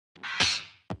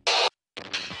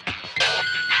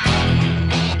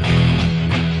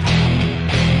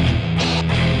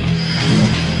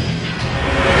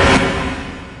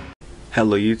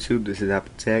Hello YouTube, this is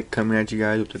Apple Tech coming at you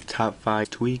guys with the top 5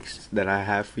 tweaks that I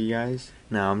have for you guys.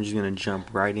 Now I'm just going to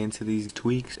jump right into these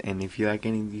tweaks, and if you like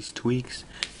any of these tweaks,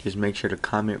 just make sure to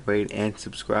comment, rate, and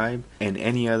subscribe. And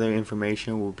any other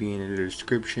information will be in the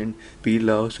description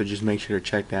below, so just make sure to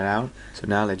check that out. So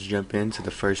now let's jump into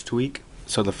the first tweak.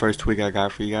 So the first tweak I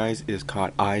got for you guys is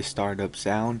called iStartup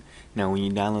Sound. Now when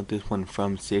you download this one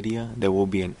from Cydia, there will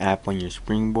be an app on your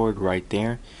springboard right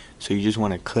there. So you just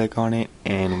want to click on it,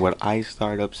 and what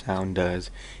iStartup Sound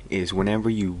does is whenever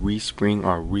you respring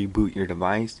or reboot your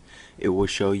device, it will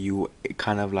show you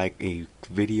kind of like a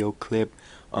video clip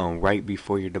right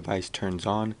before your device turns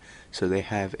on. So they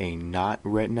have a not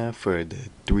retina for the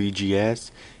 3GS,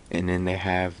 and then they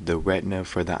have the retina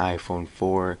for the iPhone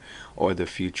 4 or the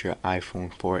future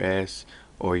iPhone 4S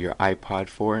or your iPod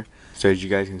 4. So as you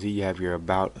guys can see, you have your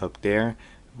about up there,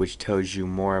 which tells you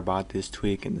more about this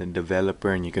tweak and the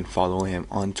developer, and you can follow him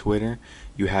on Twitter.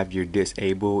 You have your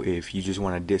disable if you just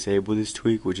want to disable this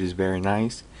tweak, which is very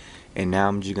nice. And now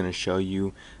I'm just going to show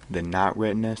you the not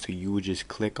retina, so you would just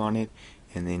click on it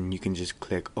and then you can just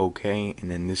click OK,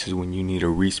 and then this is when you need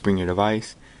to respring your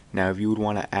device. Now if you would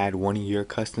want to add one of your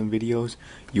custom videos,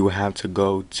 you would have to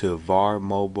go to VAR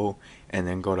Mobile and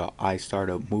then go to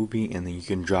iStartup Movie, and then you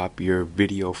can drop your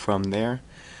video from there.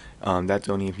 That's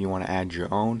only if you want to add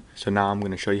your own. So now I'm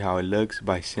going to show you how it looks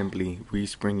by simply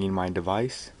respringing my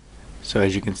device. So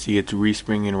as you can see, it's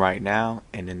respringing right now,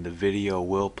 and then the video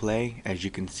will play. As you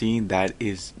can see, that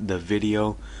is the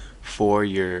video for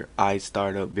your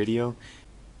iStartup video,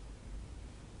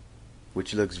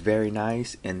 which looks very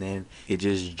nice, and then it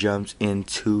just jumps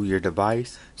into your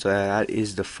device. So that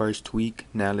is the first tweak.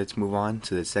 Now let's move on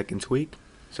to the second tweak.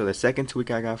 So the second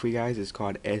tweak I got for you guys is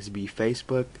called SB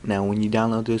Facebook. Now when you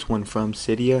download this one from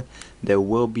Cydia, there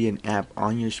will be an app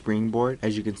on your springboard.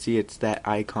 As you can see, it's that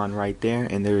icon right there,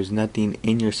 and there is nothing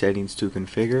in your settings to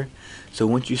configure. So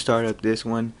once you start up this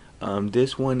one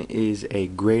is a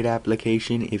great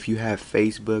application if you have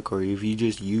Facebook or if you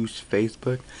just use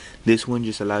Facebook. This one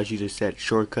just allows you to set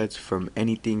shortcuts from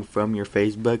anything from your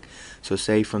Facebook. So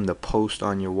say from the post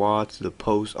on your wall to the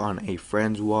post on a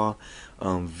friend's wall,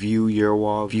 view your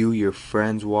wall, view your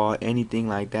friend's wall, anything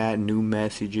like that, new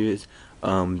messages,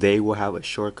 they will have a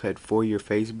shortcut for your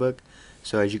Facebook.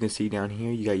 So as you can see down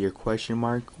here, you got your question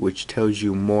mark, which tells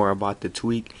you more about the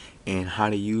tweak and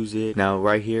how to use it. Now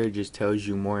right here it just tells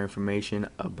you more information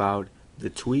about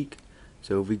the tweak.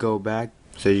 So if we go back,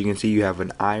 so you can see you have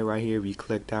an eye right here. If you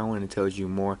click that one, it tells you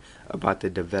more about the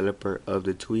developer of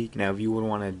the tweak. Now if you would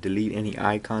want to delete any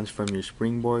icons from your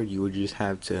springboard, you would just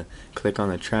have to click on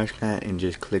the trash can and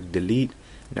just click delete.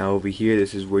 Now over here,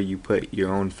 this is where you put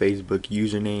your own Facebook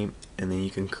username, and then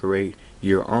you can create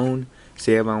your own.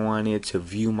 Say if I wanted to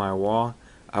view my wall,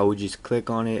 I would just click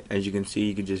on it. As you can see,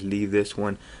 you can just leave this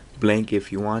one blank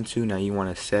if you want to. Now you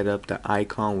want to set up the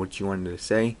icon, what you wanted to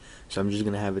say. So I'm just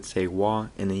going to have it say wall,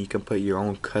 and then you can put your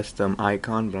own custom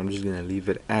icon, but I'm just going to leave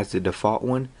it as the default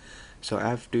one. So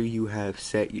after you have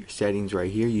set your settings right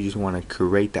here, you just want to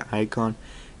create the icon,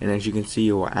 and as you can see,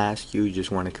 it will ask you, you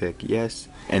just want to click yes,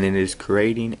 and it is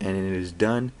creating, and it is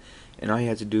done. And all you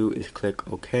have to do is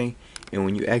click OK, and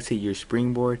when you exit your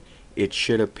springboard, it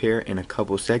should appear in a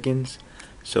couple seconds.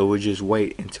 So we'll just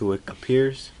wait until it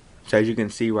appears. So as you can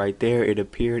see right there, it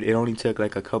appeared. It only took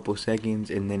like a couple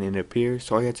seconds, and then it appears.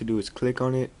 So all you have to do is click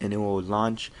on it, and it will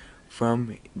launch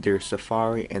from their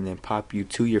Safari and then pop you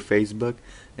to your Facebook,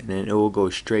 and then it will go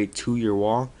straight to your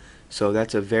wall. So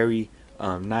that's a very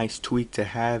nice tweak to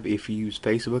have if you use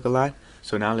Facebook a lot.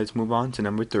 So now let's move on to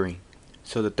number 3.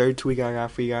 So the third tweak I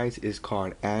got for you guys is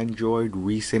called Android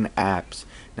Recent Apps.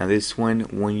 Now this one,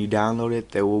 when you download it,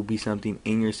 there will be something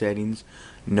in your settings,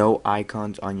 no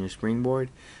icons on your springboard.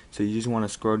 So you just want to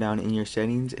scroll down in your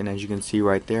settings, and as you can see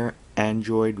right there,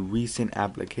 Android Recent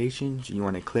Applications, you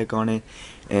want to click on it,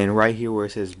 and right here where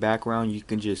it says background, you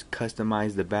can just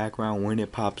customize the background when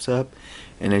it pops up.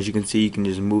 And as you can see, you can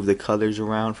just move the colors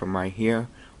around from right here,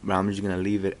 but I'm just going to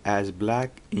leave it as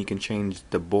black, and you can change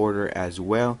the border as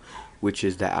well, which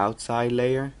is the outside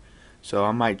layer. So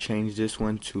I might change this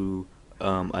one to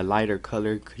a lighter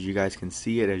color because you guys can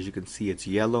see it. As you can see, it's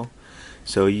yellow.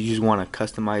 So you just want to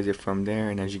customize it from there,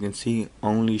 and as you can see,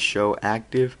 only show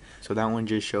active. So that one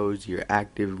just shows your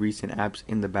active recent apps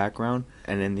in the background,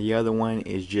 and then the other one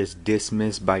is just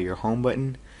dismissed by your home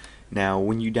button. Now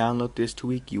when you download this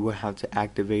tweak, you will have to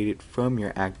activate it from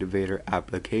your activator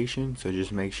application, so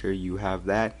just make sure you have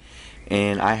that.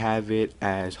 And I have it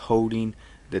as holding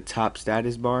the top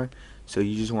status bar. So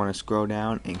you just want to scroll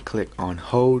down and click on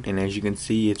hold, and as you can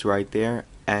see, it's right there,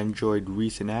 Android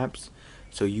Recent Apps.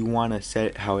 So you want to set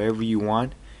it however you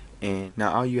want, And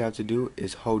now all you have to do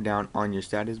is hold down on your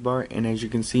status bar, and as you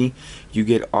can see, you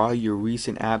get all your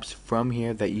recent apps from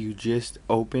here that you just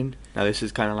opened. Now this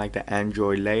is kind of like the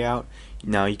Android layout.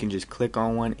 Now you can just click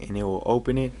on one and it will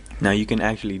open it. Now you can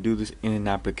actually do this in an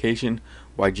application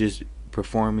while just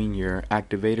performing your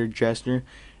activator gesture,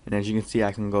 and as you can see,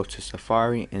 I can go to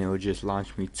Safari and it will just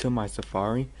launch me to my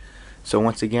Safari. So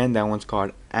once again, that one's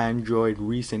called Android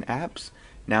Recent Apps.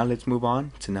 Now let's move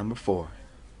on to number 4.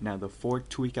 Now the fourth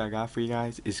tweak I got for you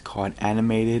guys is called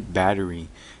Animated Battery.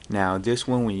 Now this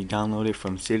one, when you download it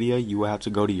from Cydia, you will have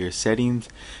to go to your settings,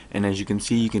 and as you can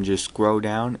see, you can just scroll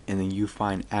down and then you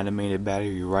find Animated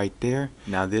Battery right there.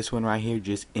 Now this one right here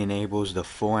just enables the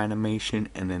full animation,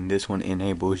 and then this one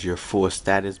enables your full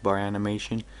status bar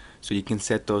animation. So you can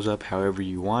set those up however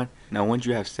you want. Now once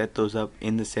you have set those up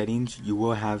in the settings, you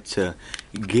will have to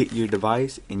get your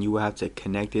device and you will have to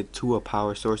connect it to a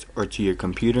power source or to your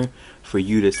computer for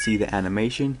you to see the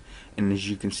animation. And as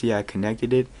you can see, I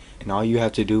connected it, and all you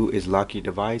have to do is lock your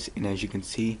device, and as you can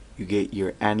see, you get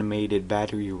your animated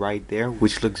battery right there,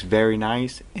 which looks very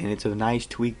nice, and it's a nice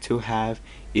tweak to have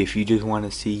if you just want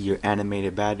to see your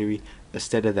animated battery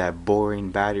instead of that boring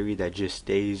battery that just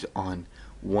stays on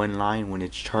one line when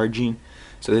it's charging.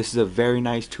 So this is a very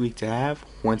nice tweak to have.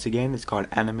 Once again, it's called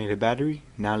Animated Battery.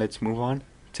 Now let's move on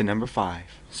to number 5.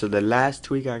 So the last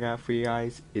tweak I got for you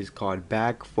guys is called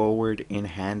Back Forward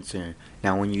Enhancer.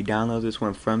 Now when you download this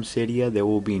one from Cydia, there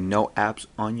will be no apps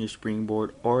on your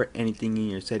springboard or anything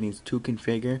in your settings to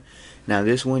configure. Now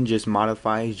this one just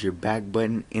modifies your back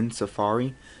button in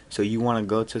Safari. So you want to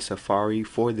go to Safari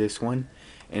for this one,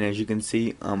 and as you can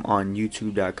see, I'm on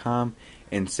youtube.com,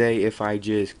 and say if I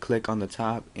just click on the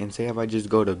top, and say if I just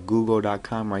go to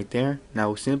google.com right there.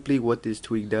 Now simply what this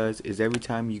tweak does is every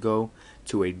time you go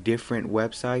to a different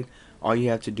website, all you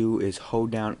have to do is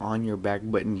hold down on your back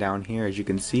button down here, as you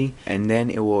can see, and then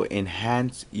it will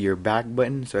enhance your back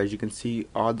button. So as you can see,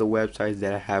 all the websites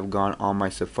that I have gone on my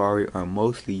Safari are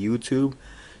mostly YouTube,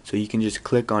 so you can just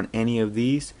click on any of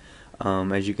these.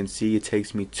 As you can see, it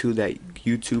takes me to that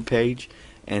YouTube page,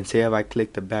 and say if I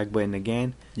click the back button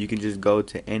again, you can just go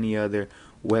to any other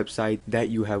website that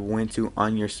you have went to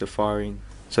on your Safari.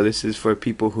 So this is for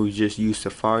people who just use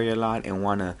Safari a lot and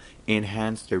want to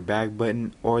enhance their back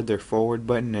button or their forward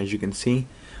button. As you can see,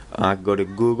 go to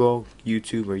Google,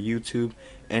 YouTube, or YouTube,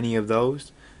 any of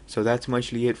those. So that's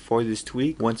mostly it for this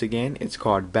tweak. Once again, it's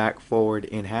called Back Forward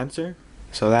Enhancer.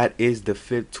 So that is the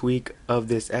 5th tweak of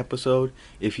this episode.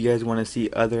 If you guys want to see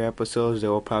other episodes, there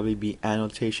will probably be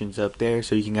annotations up there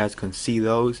so you guys can see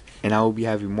those. And I will be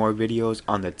having more videos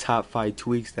on the top 5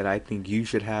 tweaks that I think you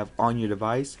should have on your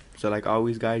device. So like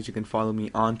always guys, you can follow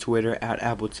me on Twitter at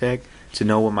AppleTech to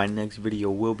know when my next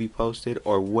video will be posted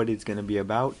or what it's going to be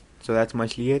about. So that's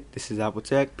mostly it. This is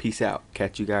AppleTech. Peace out.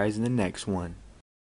 Catch you guys in the next one.